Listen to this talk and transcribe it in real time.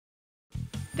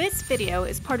This video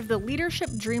is part of the Leadership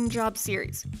Dream Job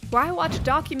series, where I watch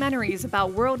documentaries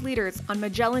about world leaders on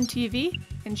Magellan TV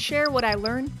and share what I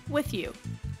learn with you.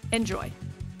 Enjoy.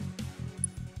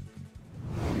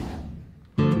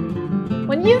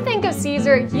 When you think of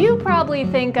Caesar, you probably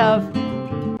think of...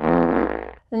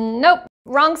 Nope,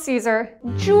 wrong Caesar.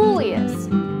 Julius.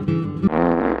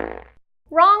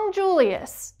 Wrong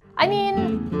Julius. I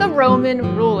mean, the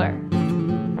Roman ruler.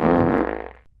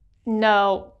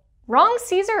 No, wrong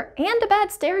Caesar and a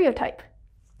bad stereotype.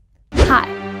 Hi,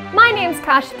 my name's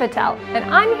Kasha Patel, and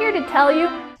I'm here to tell you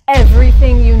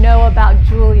everything you know about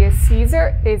Julius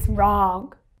Caesar is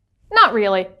wrong. Not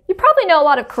really. You probably know a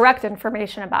lot of correct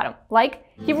information about him, like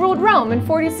he ruled Rome in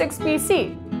 46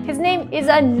 BC. His name is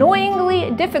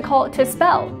annoyingly difficult to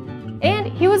spell, and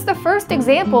he was the first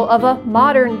example of a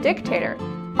modern dictator.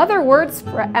 Other words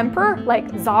for emperor, like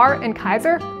Tsar and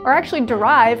Kaiser, are actually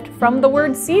derived from the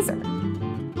word Caesar.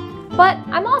 But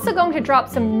I'm also going to drop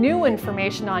some new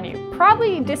information on you,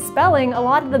 probably dispelling a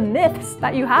lot of the myths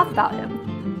that you have about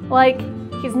him. Like,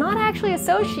 he's not actually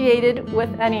associated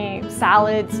with any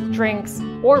salads, drinks,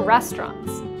 or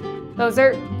restaurants. Those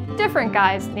are different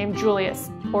guys named Julius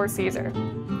or Caesar.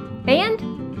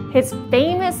 And his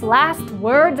famous last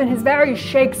words in his very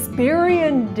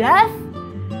Shakespearean death,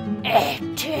 "Et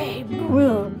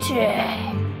brute,"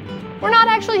 were not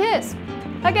actually his.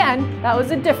 Again, that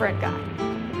was a different guy.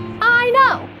 I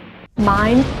know!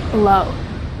 Mind blown.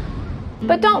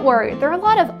 But don't worry, there are a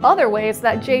lot of other ways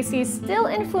that JC still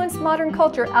influenced modern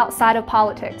culture outside of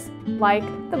politics, like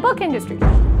the book industry,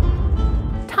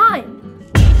 time,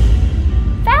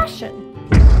 fashion,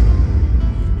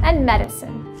 and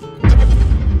medicine.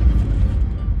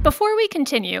 Before we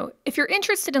continue, if you're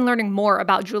interested in learning more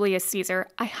about Julius Caesar,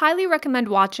 I highly recommend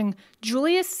watching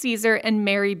Julius Caesar and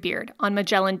Mary Beard on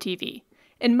Magellan TV.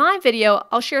 In my video,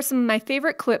 I'll share some of my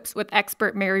favorite clips with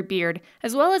expert Mary Beard,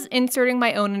 as well as inserting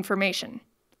my own information.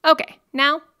 Okay,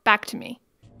 now back to me.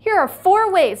 Here are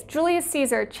 4 ways Julius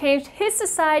Caesar changed his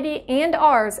society and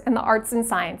ours in the arts and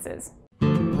sciences.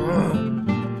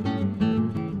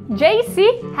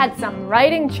 JC had some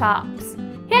writing chops.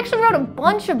 He actually wrote a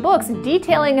bunch of books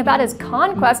detailing about his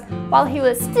conquest while he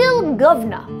was still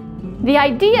governor. The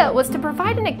idea was to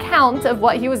provide an account of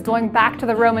what he was doing back to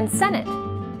the Roman Senate.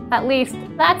 At least,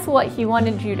 that's what he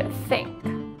wanted you to think.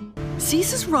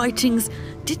 Caesar's writings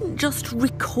didn't just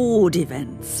record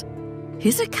events.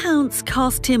 His accounts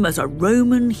cast him as a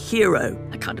Roman hero,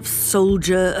 a kind of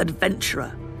soldier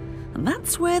adventurer. And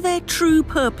that's where their true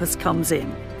purpose comes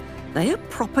in. They are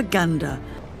propaganda.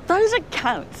 Those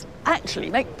accounts actually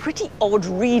make pretty odd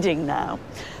reading now,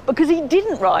 because he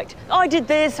didn't write, I did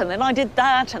this, and then I did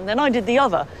that, and then I did the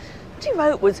other. What he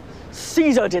wrote was,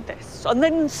 Caesar did this, and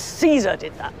then Caesar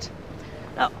did that.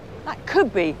 Now, that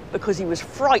could be because he was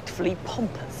frightfully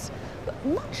pompous, but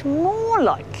much more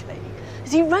likely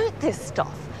is he wrote this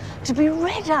stuff to be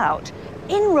read out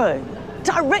in Rome,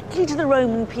 directly to the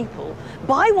Roman people,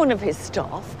 by one of his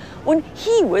staff when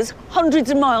he was hundreds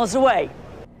of miles away.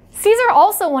 Caesar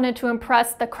also wanted to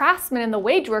impress the craftsmen and the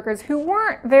wage workers who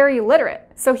weren't very literate,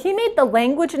 so he made the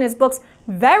language in his books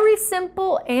very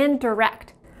simple and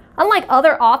direct. Unlike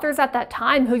other authors at that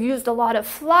time who used a lot of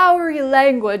flowery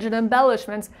language and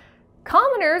embellishments,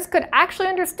 commoners could actually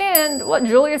understand what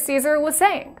Julius Caesar was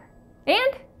saying.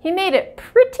 And he made it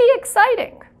pretty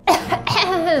exciting.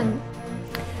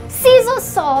 Caesar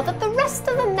saw that the rest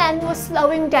of the men were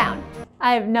slowing down.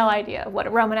 I have no idea what a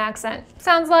Roman accent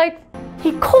sounds like.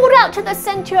 He called out to the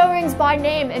centurions by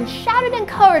name and shouted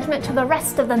encouragement to the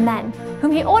rest of the men,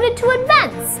 whom he ordered to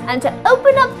advance and to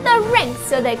open up their ranks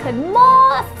so they could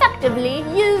more effectively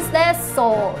use their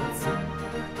swords.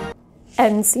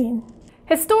 End scene.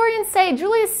 Historians say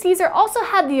Julius Caesar also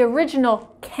had the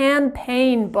original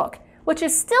campaign book, which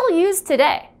is still used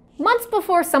today. Months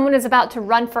before someone is about to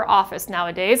run for office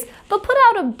nowadays, they'll put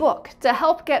out a book to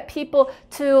help get people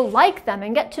to like them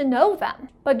and get to know them.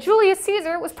 But Julius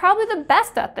Caesar was probably the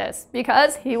best at this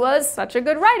because he was such a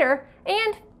good writer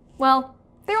and, well,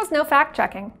 there was no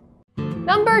fact-checking.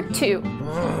 Number 2,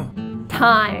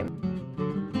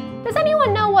 time. Does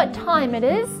anyone know what time it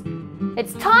is?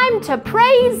 It's time to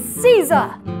praise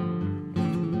Caesar!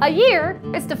 A year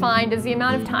is defined as the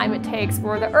amount of time it takes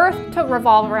for the Earth to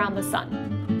revolve around the sun.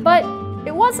 But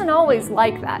it wasn't always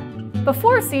like that.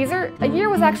 Before Caesar, a year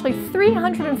was actually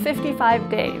 355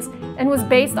 days and was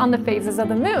based on the phases of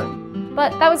the moon.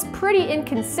 But that was pretty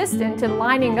inconsistent in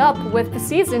lining up with the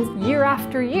seasons year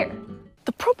after year.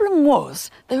 The problem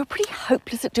was they were pretty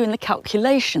hopeless at doing the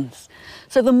calculations.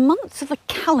 So the months of the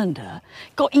calendar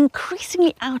got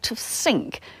increasingly out of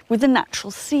sync with the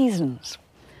natural seasons.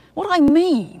 What I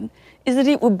mean is that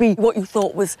it would be what you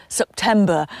thought was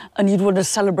September and you'd want to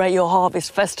celebrate your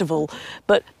harvest festival,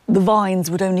 but the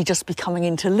vines would only just be coming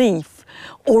into leaf.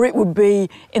 Or it would be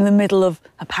in the middle of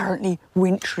apparently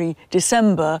wintry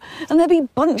December and there'd be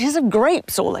bunches of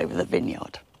grapes all over the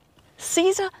vineyard.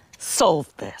 Caesar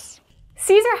solved this.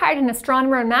 Caesar hired an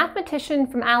astronomer and mathematician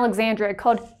from Alexandria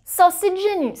called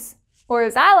Sosigenes, or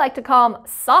as I like to call him,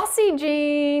 Saucy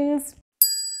Jeans.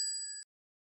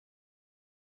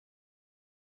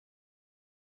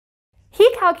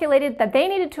 He calculated that they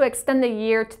needed to extend the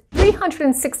year to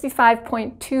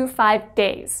 365.25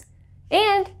 days.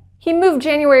 And he moved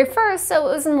January 1st so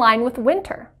it was in line with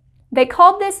winter. They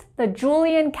called this the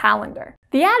Julian calendar.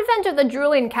 The advent of the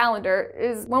Julian calendar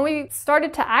is when we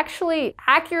started to actually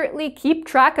accurately keep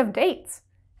track of dates.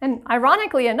 And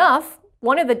ironically enough,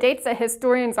 one of the dates that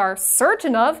historians are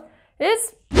certain of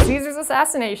is Caesar's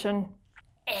assassination.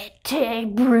 Et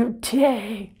brute.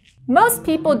 Most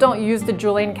people don't use the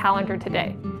Julian calendar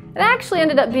today. It actually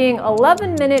ended up being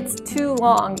 11 minutes too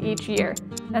long each year,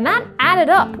 and that added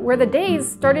up where the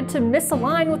days started to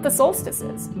misalign with the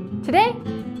solstices. Today,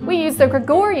 we use the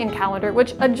Gregorian calendar,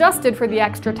 which adjusted for the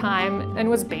extra time and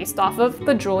was based off of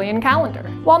the Julian calendar.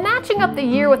 While matching up the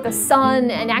year with the sun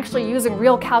and actually using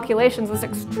real calculations was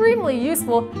extremely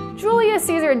useful, Julius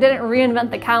Caesar didn't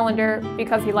reinvent the calendar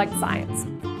because he liked science.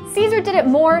 Caesar did it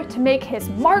more to make his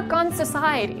mark on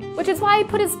society, which is why he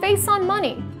put his face on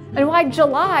money, and why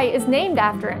July is named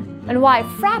after him, and why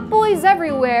frat boys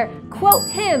everywhere quote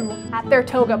him at their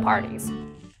toga parties.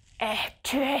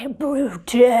 Et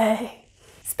brute.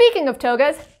 Speaking of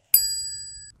togas,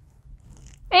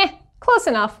 close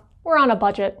enough. We're on a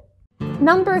budget.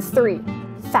 Number 3,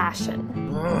 fashion.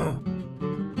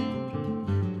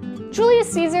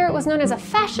 Julius Caesar was known as a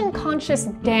fashion-conscious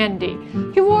dandy.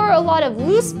 He wore a lot of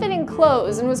loose-fitting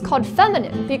clothes and was called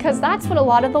feminine because that's what a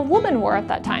lot of the women wore at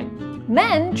that time.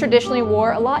 Men traditionally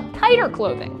wore a lot tighter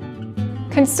clothing.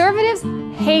 Conservatives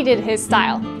hated his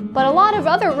style, but a lot of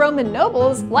other Roman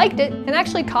nobles liked it and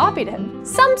actually copied him.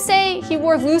 Some say he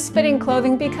wore loose-fitting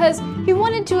clothing because he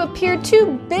wanted to appear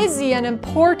too busy and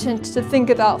important to think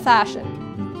about fashion.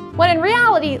 When in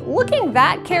reality, looking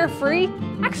that carefree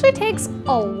actually takes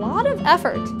a lot of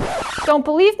effort. Don't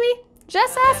believe me?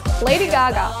 Just ask Lady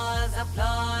Gaga.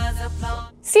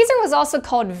 Caesar was also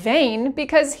called vain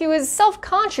because he was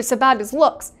self-conscious about his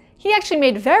looks. He actually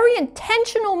made very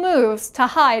intentional moves to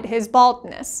hide his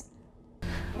baldness.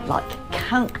 Like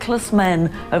countless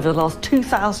men over the last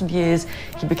 2,000 years,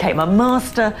 he became a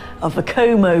master of the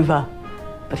comb-over.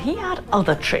 But he had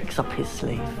other tricks up his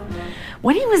sleeve.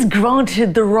 When he was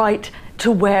granted the right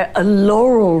to wear a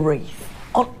laurel wreath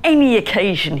on any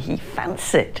occasion he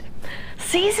fancied,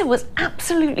 Caesar was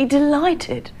absolutely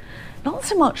delighted. Not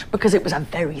so much because it was a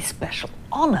very special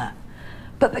honour,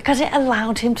 but because it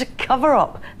allowed him to cover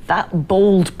up that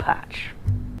bald patch.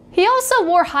 He also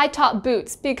wore high-top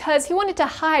boots because he wanted to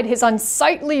hide his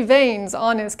unsightly veins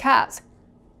on his calves.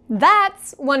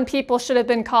 That's when people should have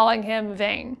been calling him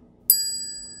vain.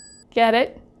 Get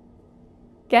it?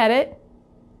 Get it?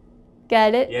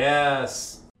 Get it?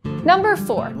 Yes. Number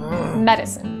 4,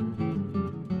 medicine.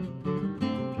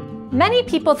 Many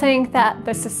people think that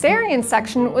the cesarean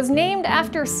section was named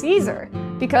after Caesar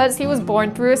because he was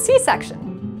born through a C-section.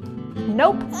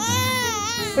 Nope.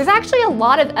 There's actually a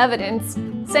lot of evidence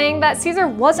saying that Caesar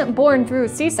wasn't born through a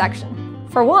C-section.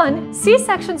 For one,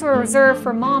 C-sections were reserved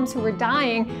for moms who were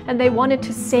dying and they wanted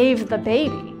to save the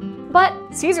baby. But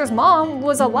Caesar's mom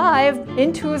was alive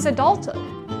into his adulthood.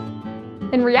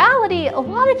 In reality, a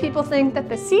lot of people think that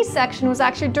the C-section was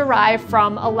actually derived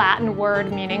from a Latin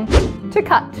word meaning to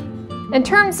cut. In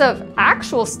terms of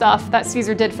actual stuff that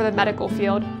Caesar did for the medical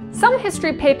field, some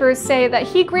history papers say that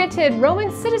he granted Roman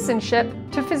citizenship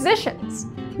to physicians.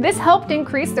 This helped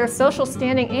increase their social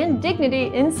standing and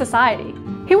dignity in society.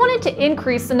 He wanted to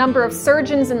increase the number of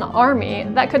surgeons in the army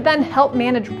that could then help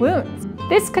manage wounds.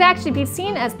 This could actually be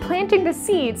seen as planting the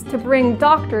seeds to bring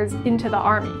doctors into the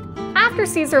army. After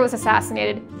Caesar was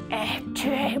assassinated,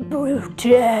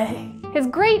 his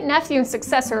great-nephew and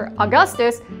successor,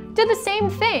 Augustus, did the same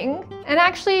thing and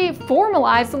actually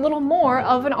formalized a little more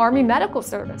of an army medical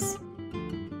service.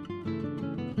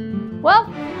 Well,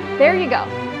 there you go.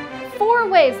 4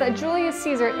 ways that Julius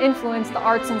Caesar influenced the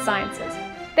arts and sciences.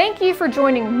 Thank you for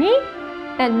joining me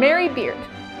and Mary Beard.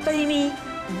 Veni,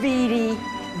 vidi,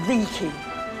 vici.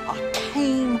 I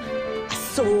came, I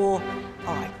saw,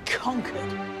 I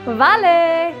conquered.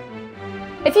 Vale!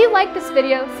 If you like this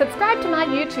video, subscribe to my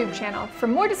YouTube channel for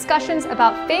more discussions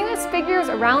about famous figures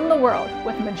around the world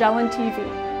with Magellan TV.